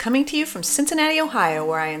coming to you from Cincinnati, Ohio,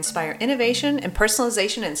 where I inspire innovation and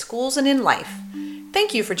personalization in schools and in life.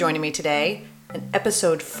 Thank you for joining me today in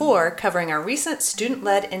episode 4 covering our recent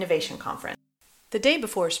student-led innovation conference. The day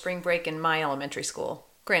before spring break in my elementary school,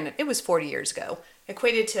 granted it was 40 years ago,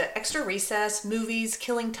 equated to extra recess, movies,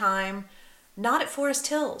 killing time. Not at Forest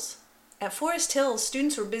Hills. At Forest Hills,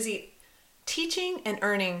 students were busy teaching and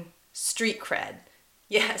earning street cred.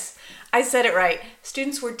 Yes, I said it right.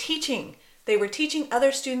 Students were teaching. They were teaching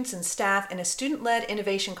other students and staff in a student-led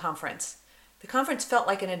innovation conference. The conference felt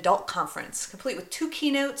like an adult conference, complete with 2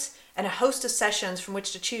 keynotes and a host of sessions from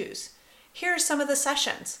which to choose. Here are some of the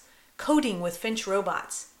sessions: coding with Finch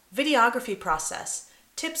robots, videography process,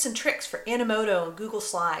 tips and tricks for Animoto and Google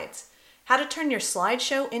Slides, how to turn your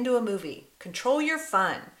slideshow into a movie, control your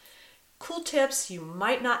fun, cool tips you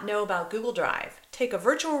might not know about Google Drive, take a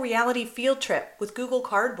virtual reality field trip with Google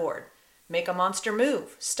Cardboard, make a monster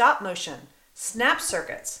move, stop motion, snap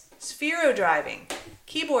circuits, Sphero driving,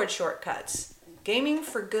 keyboard shortcuts, gaming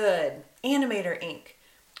for good, Animator Inc.,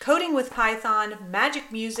 coding with Python,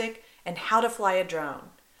 magic music, and how to fly a drone.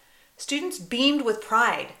 Students beamed with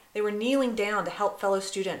pride. They were kneeling down to help fellow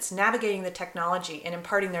students, navigating the technology and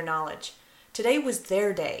imparting their knowledge. Today was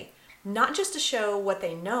their day, not just to show what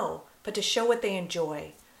they know, but to show what they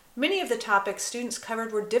enjoy. Many of the topics students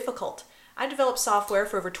covered were difficult. I developed software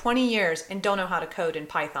for over 20 years and don't know how to code in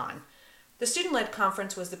Python. The student-led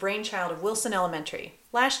conference was the brainchild of Wilson Elementary.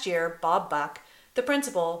 Last year, Bob Buck, the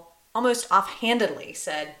principal, almost offhandedly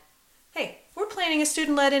said, "Hey, we're planning a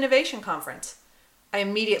student-led innovation conference." I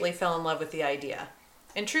immediately fell in love with the idea.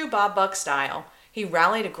 In true Bob Buck style, he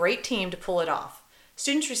rallied a great team to pull it off.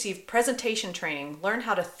 Students received presentation training, learned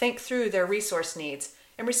how to think through their resource needs,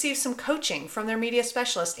 and received some coaching from their media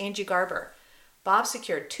specialist, Angie Garber. Bob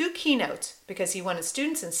secured 2 keynotes because he wanted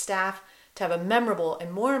students and staff to have a memorable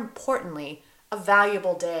and, more importantly, a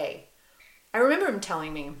valuable day. I remember him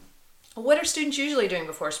telling me, "What are students usually doing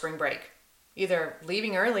before spring break? Either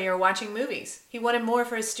leaving early or watching movies." He wanted more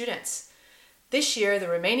for his students. This year, the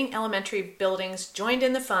remaining elementary buildings joined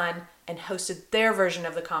in the fun and hosted their version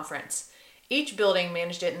of the conference. Each building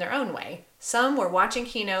managed it in their own way. Some were watching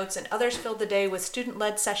keynotes and others filled the day with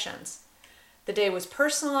student-led sessions. The day was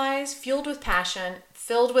personalized, fueled with passion,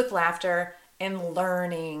 filled with laughter, and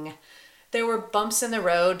learning. There were bumps in the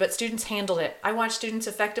road, but students handled it. I watched students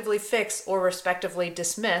effectively fix or respectively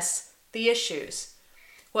dismiss the issues.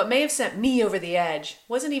 What may have sent me over the edge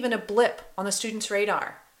wasn't even a blip on the students'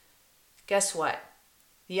 radar. Guess what?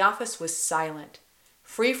 The office was silent,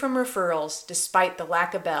 free from referrals despite the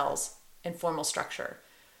lack of bells and formal structure.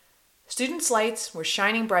 Students' lights were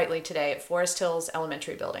shining brightly today at Forest Hills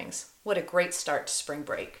Elementary buildings. What a great start to spring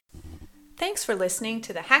break. Thanks for listening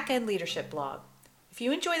to the Hack Ed Leadership blog. If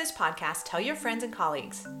you enjoy this podcast, tell your friends and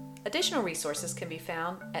colleagues. Additional resources can be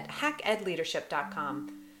found at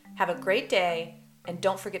hackedleadership.com. Have a great day, and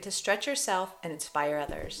don't forget to stretch yourself and inspire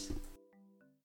others.